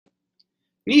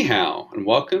Ni hao, and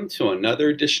welcome to another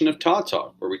edition of Taught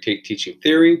Talk, where we take teaching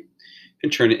theory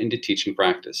and turn it into teaching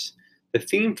practice. The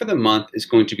theme for the month is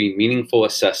going to be meaningful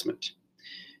assessment.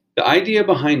 The idea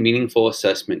behind meaningful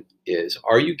assessment is,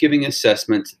 are you giving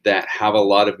assessments that have a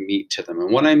lot of meat to them?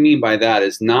 And what I mean by that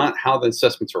is not how the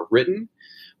assessments are written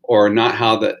or not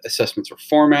how the assessments are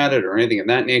formatted or anything of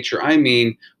that nature. I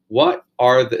mean, what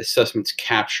are the assessments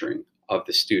capturing of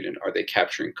the student? Are they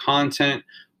capturing content?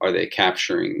 Are they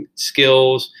capturing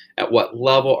skills? At what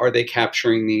level are they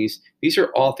capturing these? These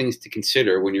are all things to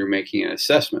consider when you're making an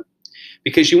assessment,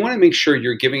 because you want to make sure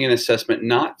you're giving an assessment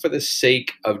not for the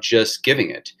sake of just giving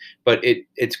it, but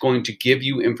it's going to give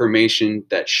you information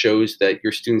that shows that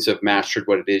your students have mastered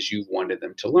what it is you wanted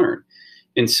them to learn.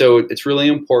 And so it's really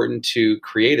important to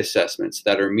create assessments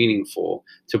that are meaningful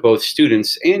to both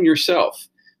students and yourself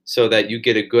so that you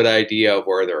get a good idea of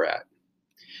where they're at.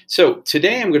 So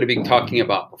today I'm going to be talking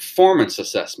about performance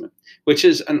assessment, which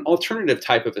is an alternative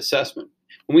type of assessment.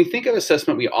 When we think of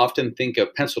assessment, we often think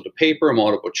of pencil to paper,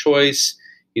 multiple choice,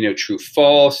 true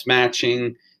false,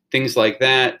 matching, things like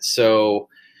that. So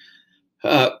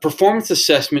performance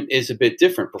assessment is a bit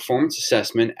different. Performance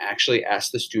assessment actually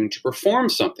asks the student to perform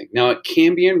something. Now, it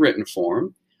can be in written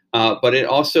form, but it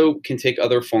also can take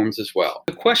other forms as well.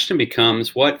 The question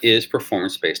becomes, what is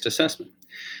performance-based assessment?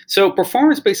 So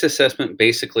performance-based assessment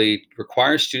basically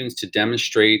requires students to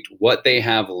demonstrate what they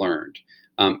have learned,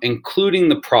 including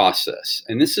the process.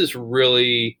 And this is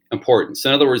really important. So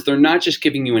in other words, they're not just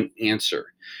giving you an answer.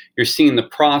 You're seeing the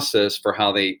process for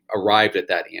how they arrived at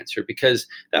that answer, because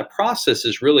that process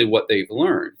is really what they've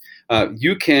learned.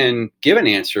 You can give an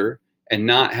answer and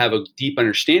not have a deep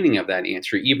understanding of that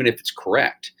answer, even if it's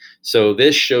correct. So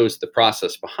this shows the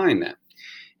process behind that.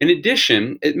 In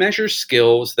addition, it measures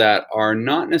skills that are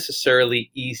not necessarily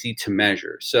easy to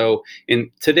measure. So in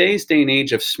today's day and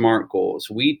age of SMART goals,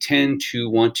 we tend to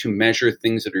want to measure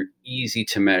things that are easy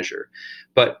to measure.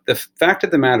 But the fact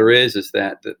of the matter is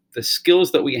that the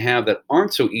skills that we have that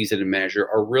aren't so easy to measure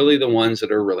are really the ones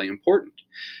that are really important.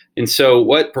 And so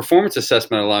what performance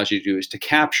assessment allows you to do is to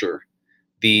capture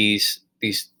these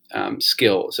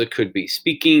skills. It could be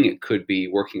speaking, it could be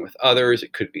working with others,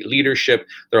 it could be leadership.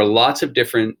 There are lots of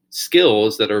different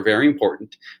skills that are very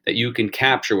important that you can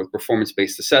capture with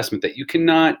performance-based assessment that you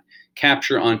cannot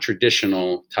capture on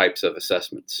traditional types of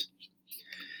assessments.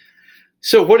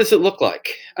 So what does it look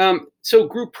like? So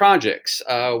group projects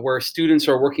where students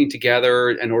are working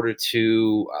together in order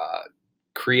to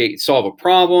solve a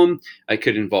problem. It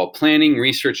could involve planning,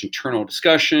 research, internal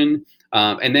discussion.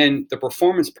 And then the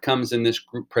performance becomes in this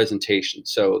group presentation.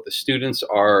 So the students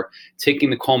are taking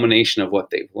the culmination of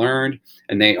what they've learned,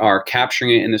 and they are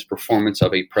capturing it in this performance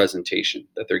of a presentation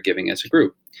that they're giving as a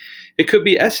group. It could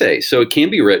be essays, so it can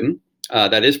be written.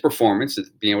 That is performance,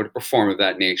 being able to perform of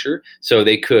that nature. So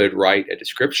they could write a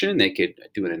description, they could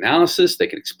do an analysis, they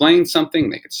could explain something,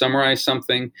 they could summarize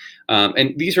something.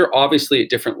 And these are obviously at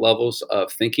different levels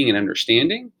of thinking and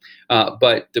understanding,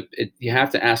 but you have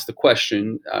to ask the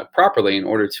question properly in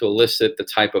order to elicit the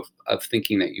type of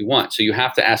thinking that you want. So you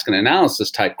have to ask an analysis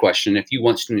type question if you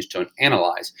want students to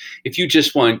analyze. If you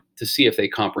just want to see if they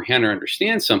comprehend or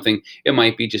understand something, it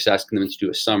might be just asking them to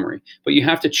do a summary. But you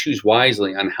have to choose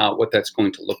wisely on what that's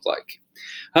going to look like.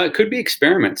 It could be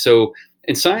experiments. So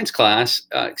in science class,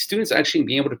 students actually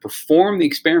being able to perform the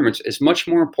experiments is much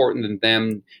more important than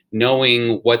them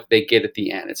knowing what they get at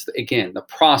the end. It's, again, the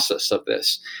process of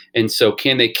this. And so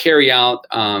can they carry out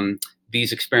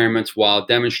these experiments while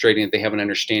demonstrating that they have an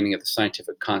understanding of the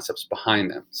scientific concepts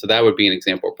behind them? So that would be an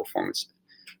example of performance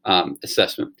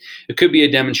assessment. It could be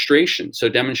a demonstration. So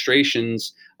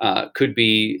demonstrations could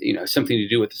be, something to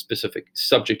do with a specific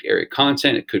subject area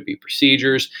content. It could be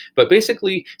procedures. But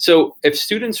basically, so if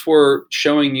students were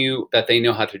showing you that they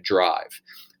know how to drive,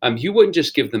 you wouldn't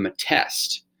just give them a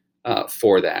test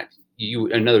for that.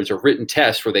 In other words, a written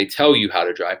test where they tell you how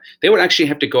to drive. They would actually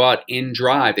have to go out and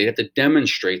drive. They'd have to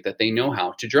demonstrate that they know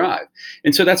how to drive.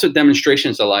 And so that's what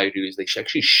demonstrations allow you to do, is they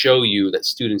actually show you that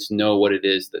students know what it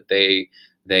is that they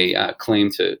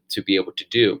claim to be able to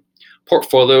do.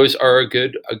 Portfolios are a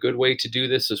good way to do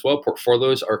this as well.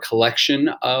 Portfolios are a collection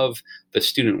of the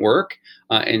student work,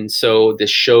 and so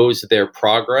this shows their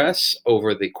progress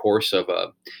over the course of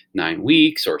 9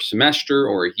 weeks or semester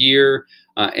or a year,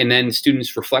 and then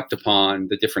students reflect upon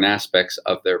the different aspects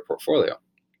of their portfolio.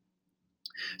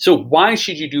 So why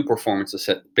should you do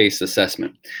performance-based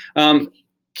assessment?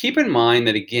 Keep in mind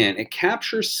that, again, it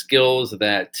captures skills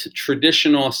that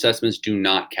traditional assessments do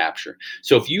not capture.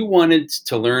 So if you wanted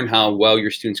to learn how well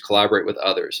your students collaborate with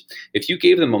others, if you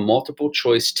gave them a multiple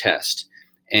choice test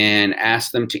and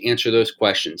asked them to answer those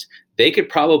questions, they could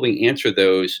probably answer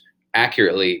those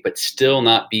accurately, but still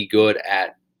not be good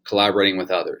at collaborating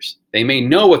with others. They may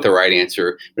know what the right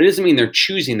answer, but it doesn't mean they're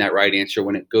choosing that right answer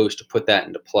when it goes to put that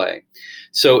into play.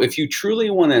 So if you truly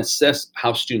want to assess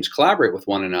how students collaborate with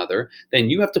one another, then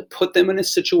you have to put them in a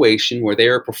situation where they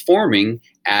are performing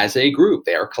as a group.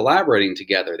 They are collaborating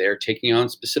together. They are taking on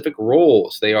specific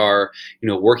roles. They are,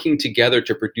 working together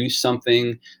to produce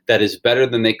something that is better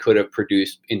than they could have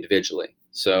produced individually.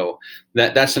 So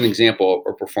that's an example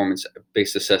of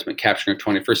performance-based assessment capturing a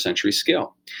 21st century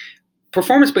skill.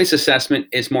 Performance-based assessment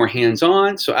is more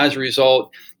hands-on, so as a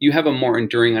result, you have a more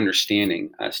enduring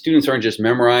understanding. Students aren't just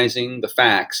memorizing the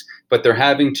facts, but they're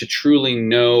having to truly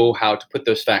know how to put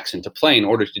those facts into play in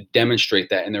order to demonstrate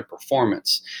that in their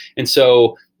performance. And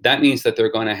so that means that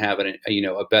they're going to have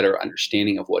a better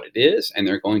understanding of what it is, and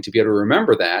they're going to be able to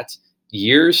remember that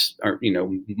years or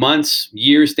months,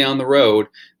 years down the road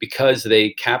because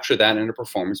they capture that in a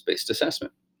performance-based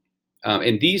assessment.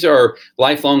 And these are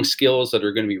lifelong skills that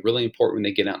are going to be really important when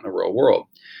they get out in the real world.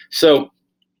 So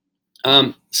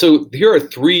here are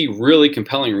three really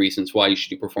compelling reasons why you should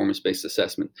do performance-based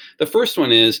assessment. The first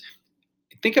one is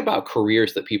think about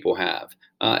careers that people have.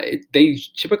 They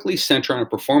typically center on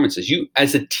performances. You,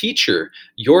 as a teacher,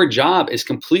 your job is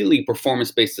completely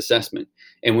performance-based assessment.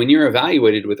 And when you're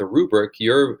evaluated with a rubric,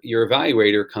 your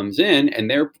evaluator comes in and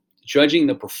they're judging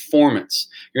the performance.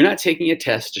 You're not taking a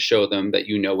test to show them that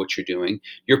you know what you're doing.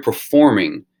 You're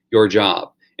performing your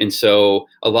job. And so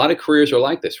a lot of careers are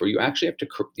like this, where you actually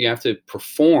have to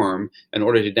perform in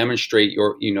order to demonstrate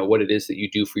what it is that you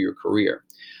do for your career.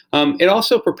 It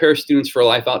also prepares students for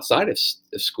life outside of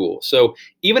school. So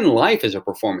even life is a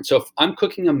performance. So if I'm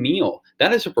cooking a meal,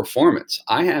 that is a performance.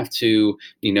 I have to,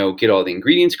 get all the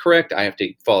ingredients correct. I have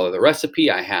to follow the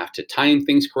recipe. I have to time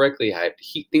things correctly. I have to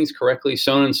heat things correctly,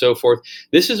 so on and so forth.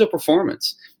 This is a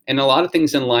performance. And a lot of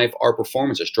things in life are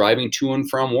performances, driving to and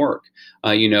from work,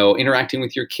 interacting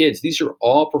with your kids. These are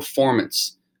all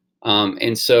performance.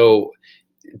 And so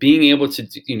being able to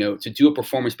do a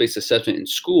performance-based assessment in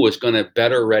school is going to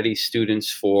better ready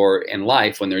students for in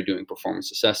life when they're doing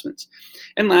performance assessments.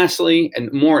 And lastly,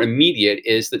 and more immediate,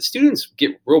 is that students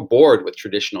get real bored with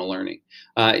traditional learning.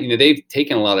 They've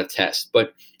taken a lot of tests,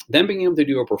 but then being able to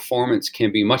do a performance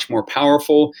can be much more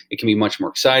powerful. It can be much more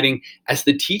exciting. As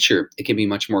the teacher, it can be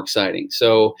much more exciting.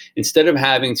 So instead of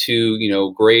having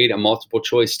to, grade a multiple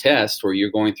choice test where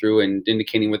you're going through and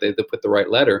indicating whether they put the right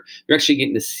letter, you're actually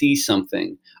getting to see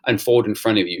something unfold in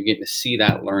front of you. You're getting to see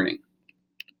that learning.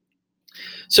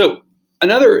 So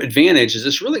another advantage is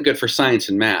it's really good for science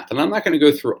and math. And I'm not going to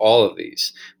go through all of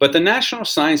these, but the National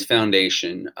Science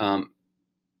Foundation of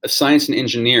Science and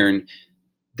Engineering,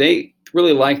 they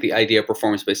really like the idea of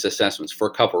performance-based assessments for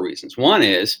a couple of reasons. One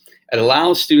is it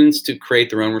allows students to create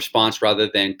their own response rather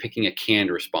than picking a canned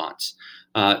response.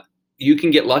 You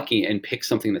can get lucky and pick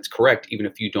something that's correct even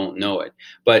if you don't know it.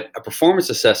 But a performance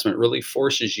assessment really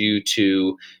forces you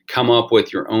to come up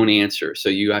with your own answer. So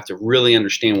you have to really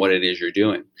understand what it is you're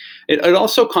doing. It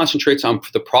also concentrates on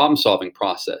the problem-solving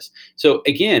process. So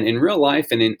again, in real life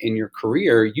and in your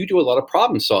career, you do a lot of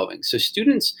problem solving. So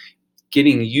students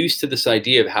getting used to this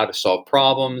idea of how to solve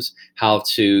problems, how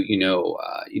to,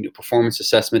 performance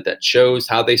assessment that shows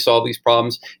how they solve these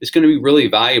problems is going to be really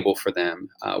valuable for them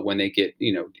when they get,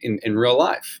 in real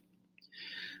life.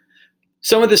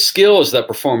 Some of the skills that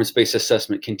performance-based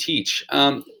assessment can teach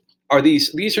are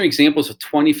these are examples of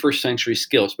 21st century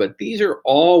skills, but these are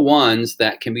all ones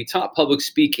that can be taught: public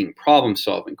speaking, problem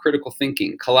solving, critical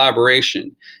thinking,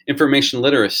 collaboration, information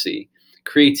literacy,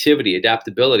 creativity,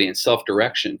 adaptability, and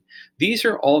self-direction. These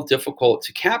are all difficult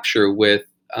to capture with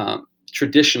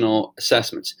traditional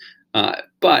assessments.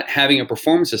 But having a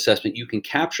performance assessment, you can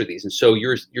capture these. And so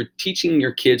you're teaching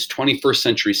your kids 21st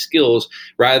century skills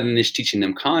rather than just teaching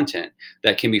them content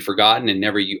that can be forgotten and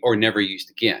never used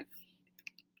again.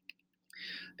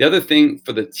 The other thing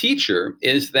for the teacher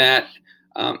is that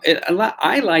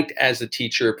I liked, as a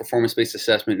teacher, performance-based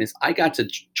assessment is I got to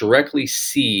directly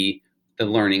see the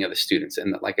learning of the students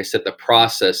and, like I said, the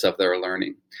process of their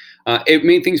learning. It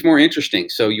made things more interesting.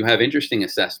 So you have interesting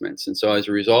assessments, and so as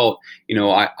a result, it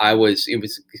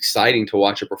was exciting to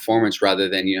watch a performance rather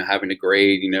than having to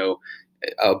grade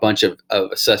a bunch of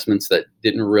assessments that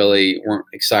weren't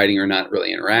exciting or not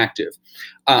really interactive.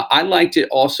 I liked it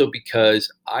also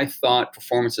because I thought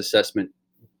performance assessment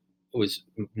was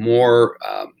more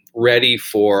ready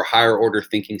for higher order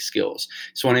thinking skills.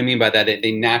 So what I mean by that,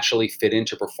 they naturally fit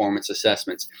into performance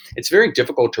assessments. It's very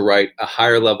difficult to write a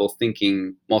higher level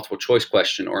thinking multiple choice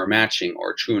question or a matching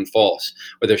or a true and false,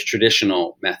 where there's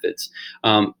traditional methods.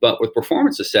 But with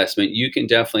performance assessment, you can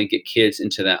definitely get kids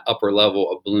into that upper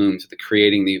level of Bloom's, the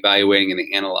creating, the evaluating, and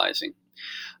the analyzing.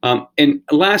 And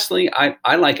lastly,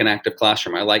 I like an active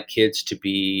classroom. I like kids to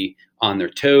be on their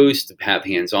toes, to have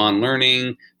hands-on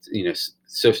learning,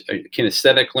 so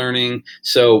kinesthetic learning.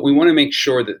 So we want to make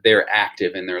sure that they're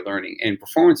active in their learning. And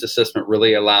performance assessment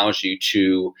really allows you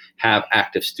to have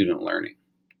active student learning.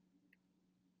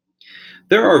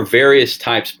 There are various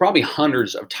types, probably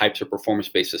hundreds of types of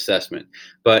performance-based assessment.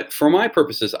 But for my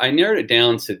purposes, I narrowed it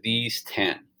down to these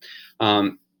 10.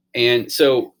 Um, and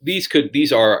so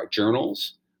these are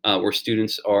journals where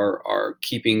students are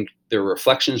keeping their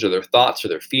reflections or their thoughts or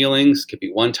their feelings. Could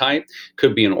be one type.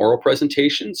 Could be an oral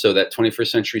presentation. So that 21st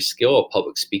century skill of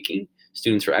public speaking.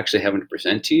 Students are actually having to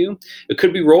present to you. It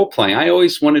could be role playing. I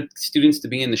always wanted students to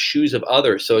be in the shoes of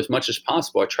others. So as much as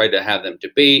possible, I tried to have them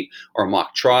debate or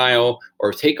mock trial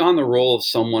or take on the role of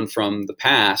someone from the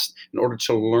past in order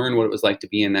to learn what it was like to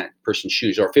be in that person's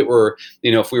shoes. Or if it were,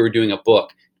 if we were doing a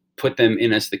book, put them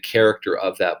in as the character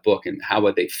of that book and how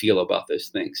would they feel about those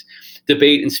things.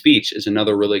 Debate and speech is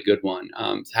another really good one.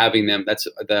 Having them, that's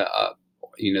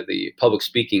the public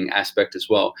speaking aspect as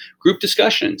well. Group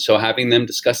discussion, so having them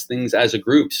discuss things as a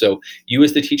group. So you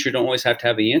as the teacher don't always have to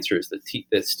have the answers.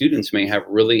 The students may have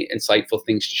really insightful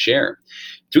things to share.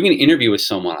 Doing an interview with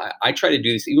someone, I try to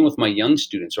do this even with my young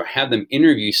students, or have them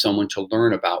interview someone to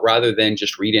learn about, rather than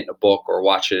just read it in a book or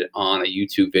watch it on a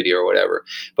YouTube video or whatever.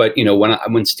 But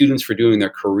when students were doing their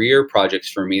career projects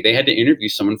for me, they had to interview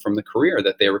someone from the career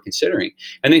that they were considering,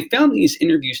 and they found these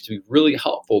interviews to be really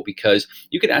helpful because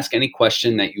you could ask any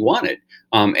question that you wanted,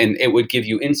 and it would give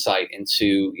you insight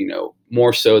into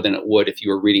more so than it would if you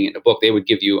were reading it in a book. They would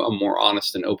give you a more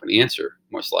honest and open answer,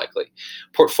 most likely.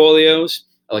 Portfolios,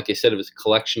 like I said, it was a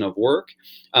collection of work.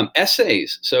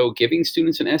 Essays. So giving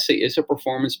students an essay is a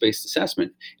performance-based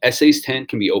assessment. Essays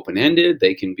can be open-ended.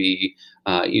 They can be,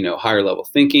 higher level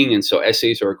thinking. And so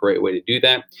essays are a great way to do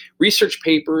that. Research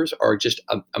papers are just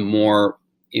a more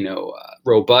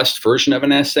robust version of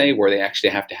an essay, where they actually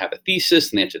have to have a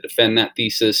thesis and they have to defend that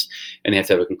thesis and they have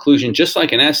to have a conclusion, just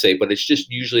like an essay, but it's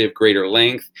just usually of greater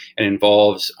length and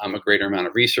involves a greater amount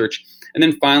of research. And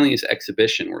then finally is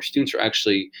exhibition, where students are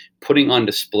actually putting on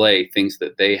display things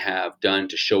that they have done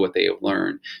to show what they have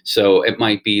learned. So it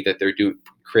might be that they're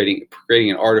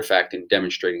creating an artifact and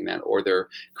demonstrating that, or they're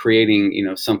creating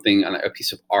something on a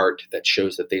piece of art that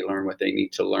shows that they learn what they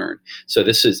need to learn. So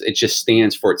it just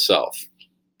stands for itself.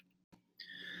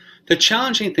 The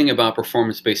challenging thing about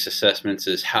performance-based assessments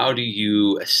is, how do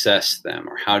you assess them,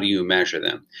 or how do you measure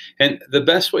them? And the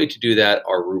best way to do that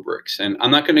are rubrics. And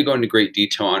I'm not going to go into great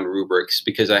detail on rubrics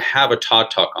because I have a Todd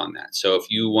Talk on that. So if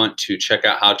you want to check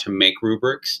out how to make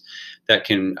rubrics that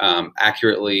can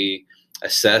accurately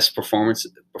assess performance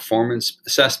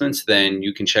assessments, then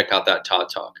you can check out that Todd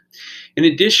Talk. In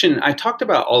addition, I talked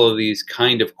about all of these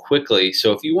kind of quickly.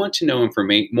 So if you want to know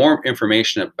more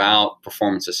information about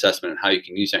performance assessment and how you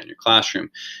can use that in your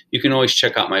classroom, you can always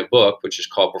check out my book, which is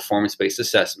called Performance-Based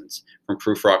Assessments from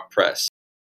Prufrock Press.